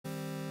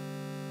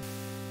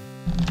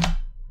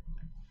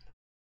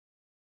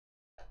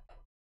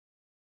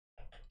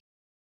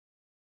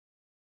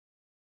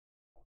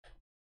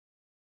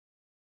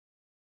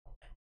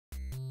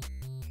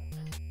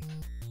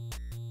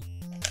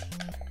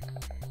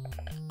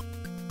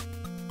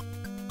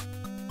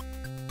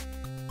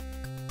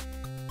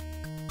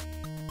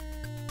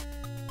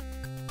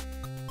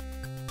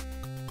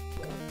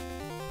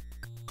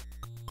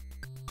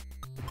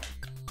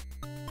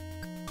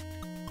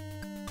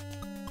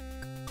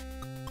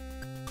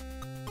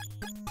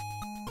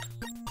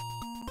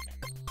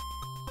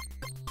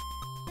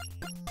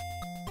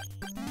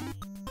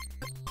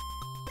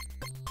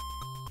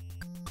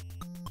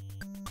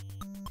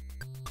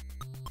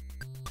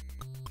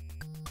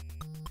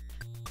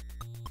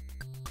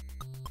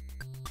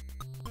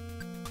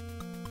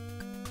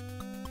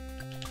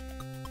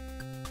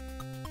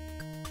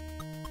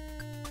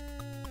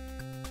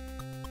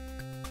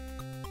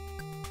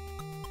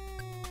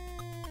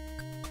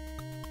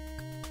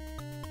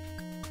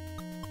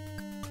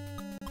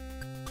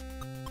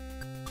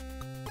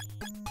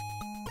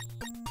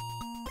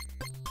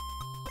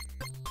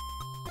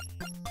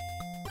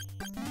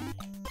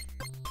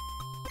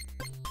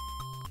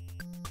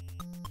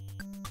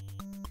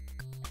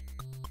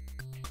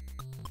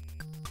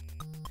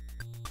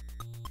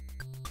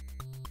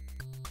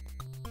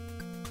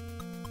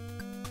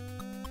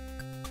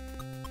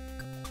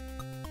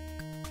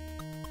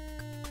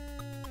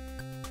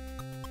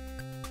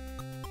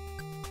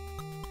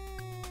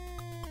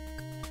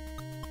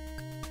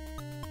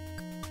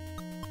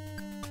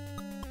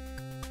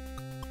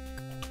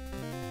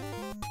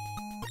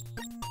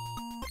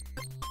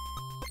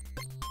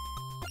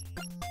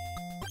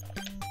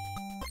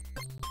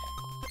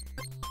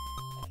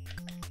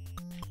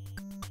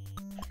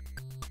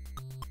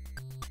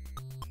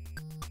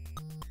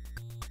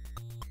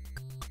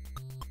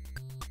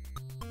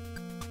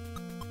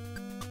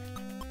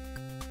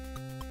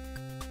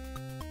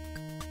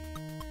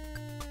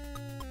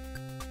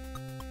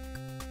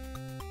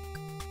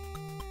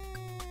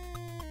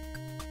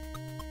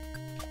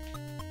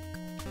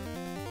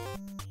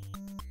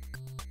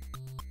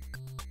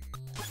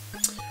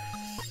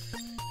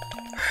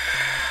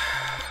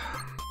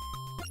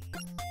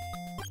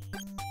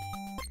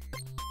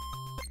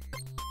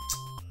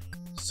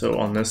So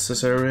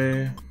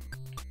unnecessary.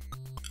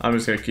 I'm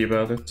just gonna keep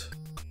at it.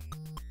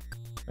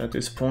 At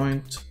this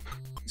point.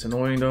 It's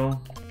annoying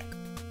though.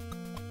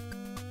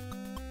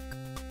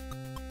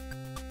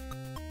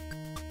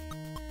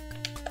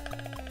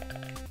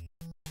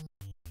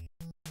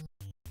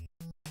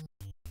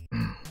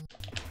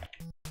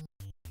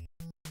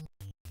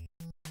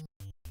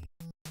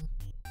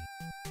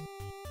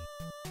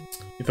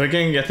 If I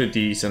can get a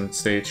decent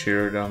stage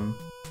here, then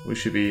we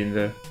should be in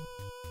the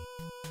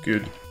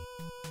good.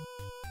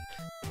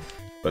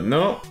 But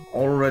no,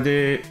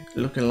 already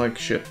looking like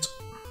shit.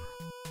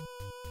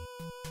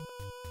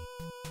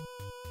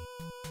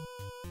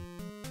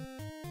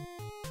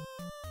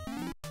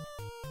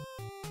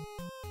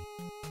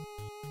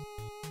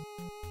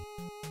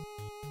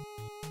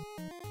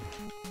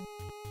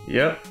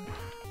 Yep.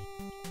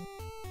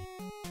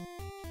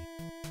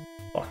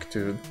 Fuck,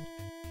 dude.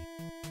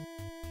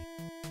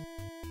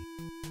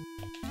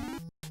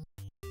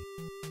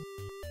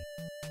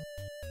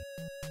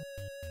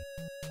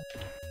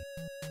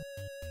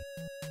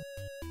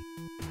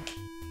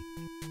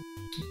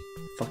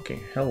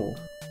 Fucking hell.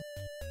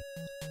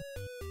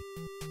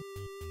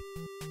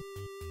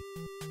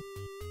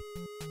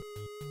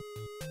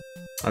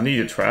 I need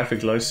a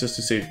traffic light just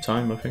to save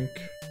time, I think.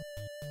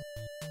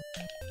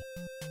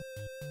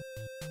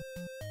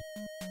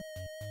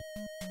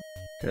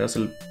 Okay, that's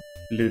a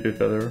little bit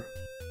better.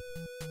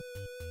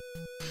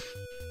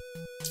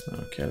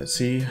 Okay, let's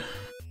see.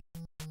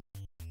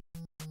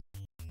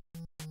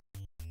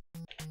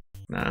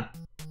 Nah.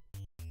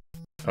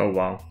 Oh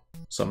wow,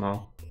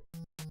 somehow.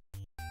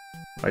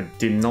 I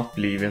did not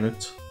believe in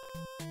it.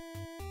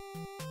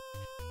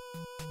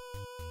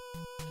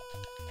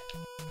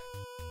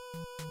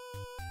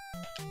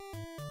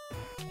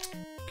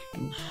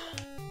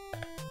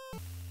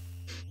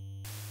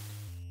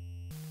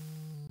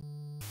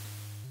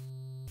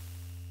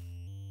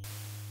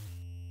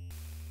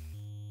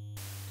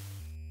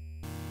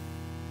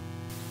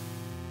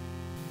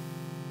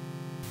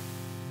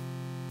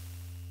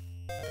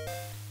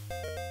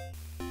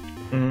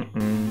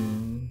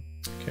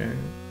 Okay.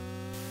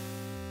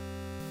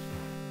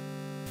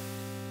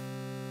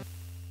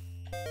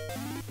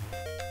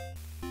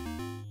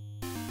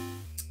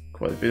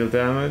 Quite a bit of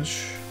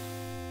damage.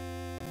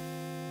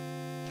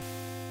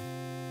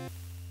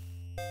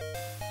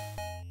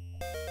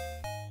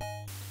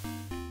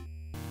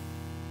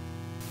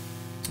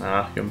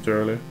 Ah, jumped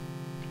early.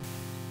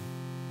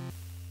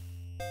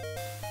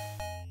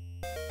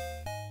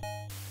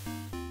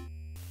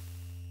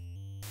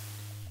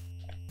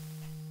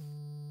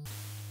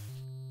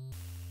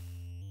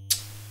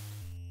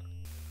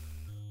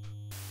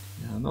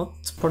 Yeah, not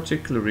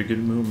particularly good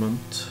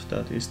movement.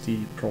 That is the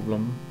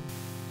problem.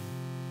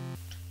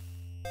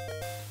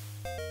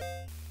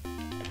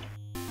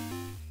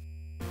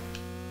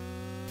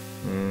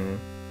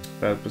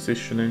 Bad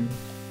positioning.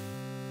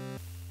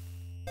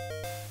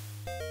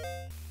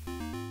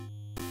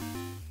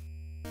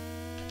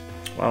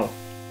 Wow.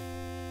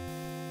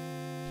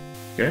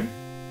 Okay.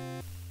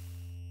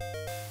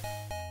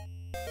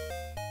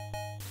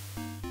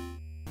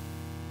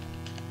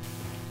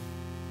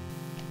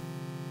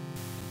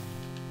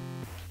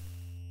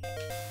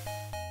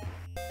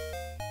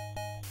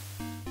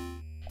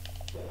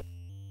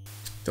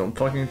 Don't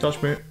fucking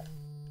touch me.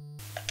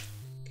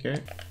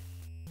 Okay.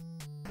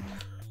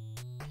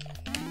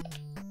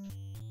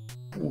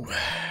 Ooh,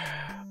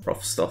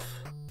 rough stuff.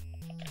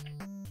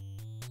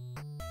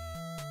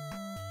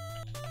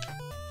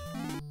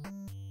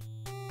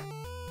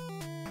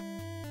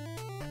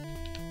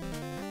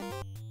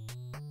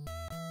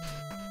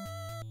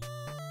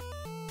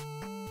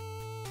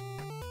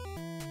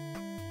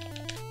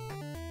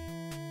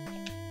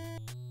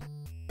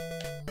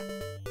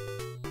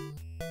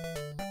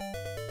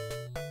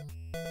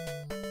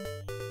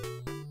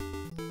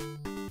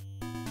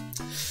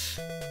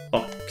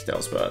 Fuck, that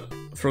was bad.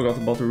 Forgot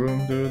about the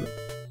room, dude.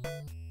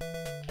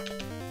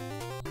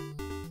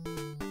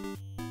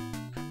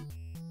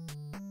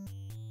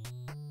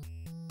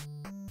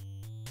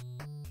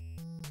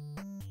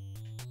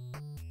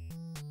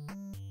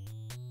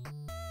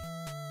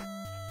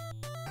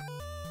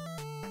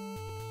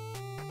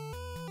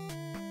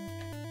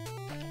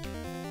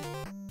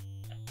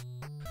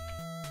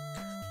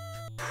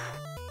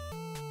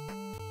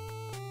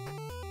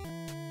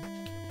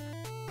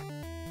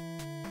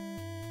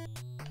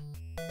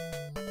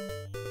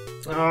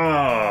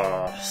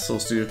 Ah, so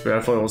stupid.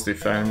 I thought it was the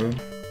fan room.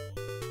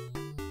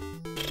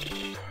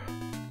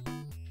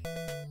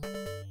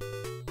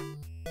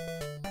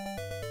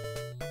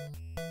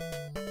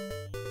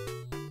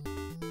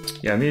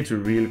 Yeah, I need to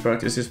really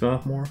practice this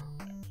map more.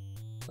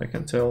 I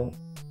can tell.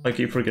 I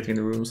keep forgetting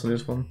the rooms on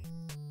this one.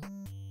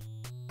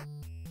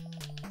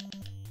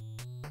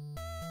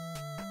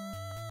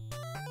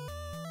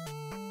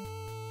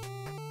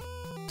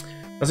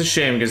 That's a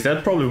shame, because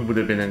that probably would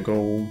have been a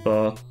goal,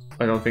 but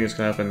I don't think it's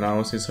gonna happen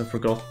now since I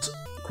forgot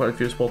quite a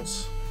few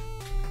spots.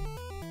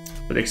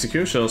 But the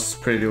execution was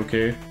pretty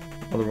okay,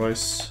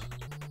 otherwise.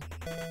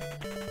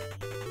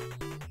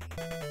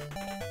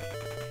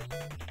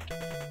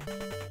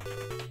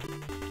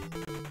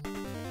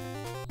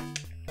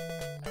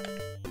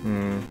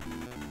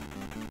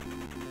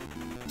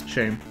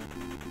 Shame.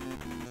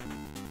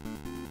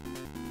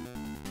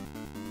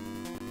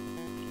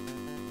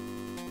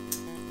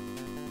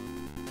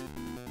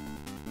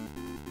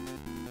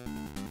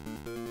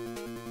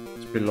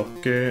 Let's be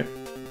lucky.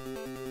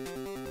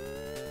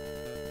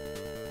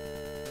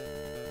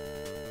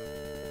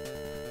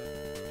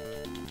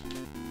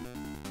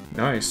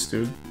 Nice,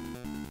 dude.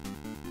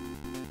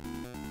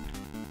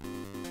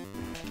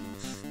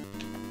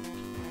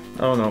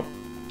 Oh no.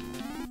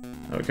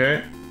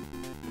 Okay.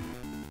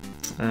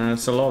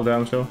 It's a lot of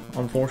damage though,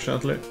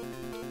 unfortunately.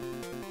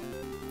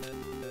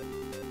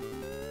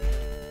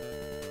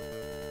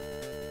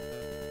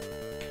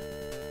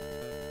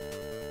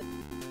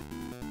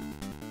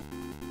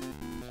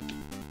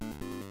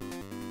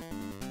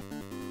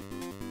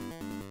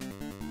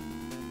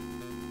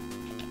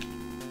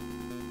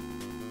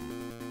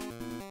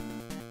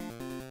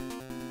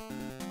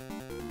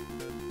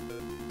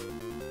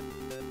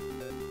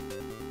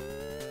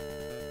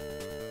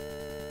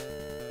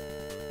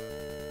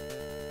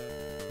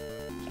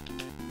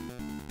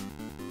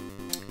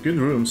 Good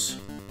rooms.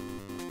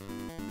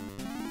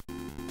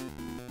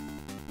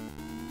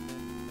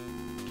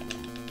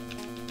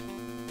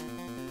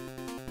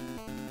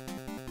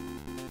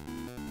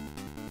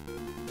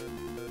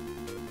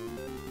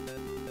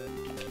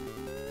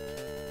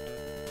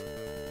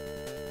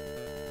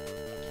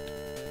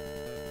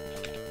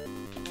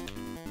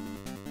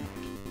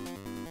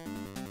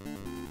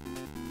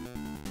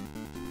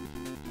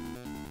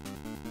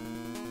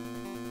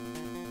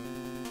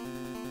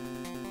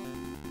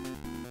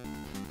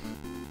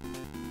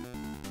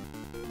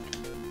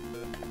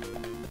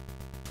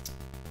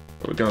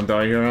 We're gonna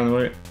die here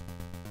anyway.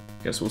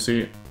 Guess we'll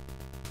see.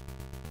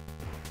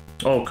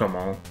 Oh, come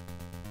on.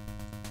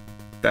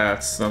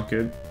 That's not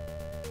good.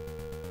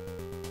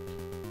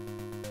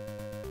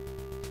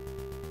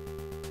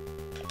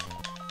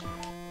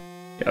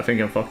 Yeah, I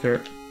think I'm fucked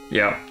here.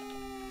 Yeah.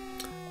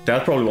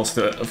 That probably was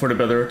for the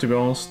better, to be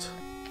honest.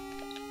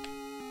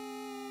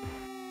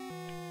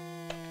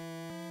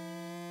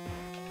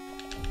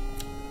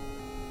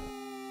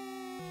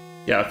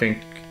 Yeah, I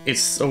think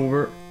it's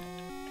over.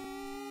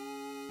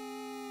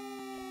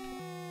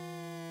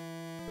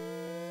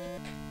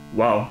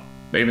 Wow,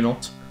 maybe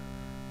not.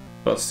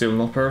 But still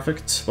not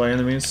perfect by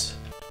any means.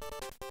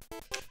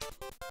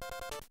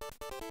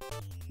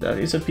 That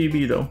is a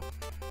PB though.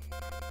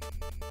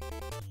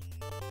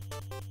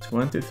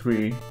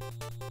 23.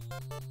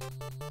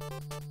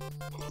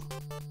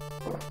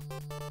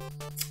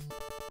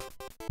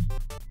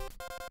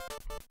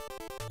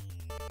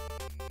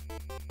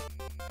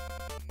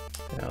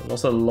 Yeah,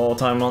 lost a lot of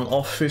time on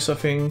Office, I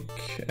think,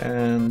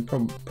 and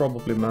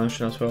probably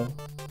Mansion as well.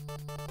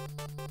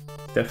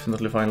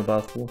 Definitely Final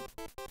Battle.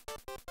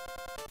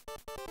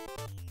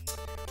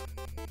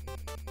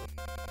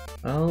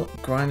 Well,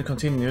 grind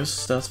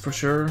continues, that's for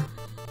sure.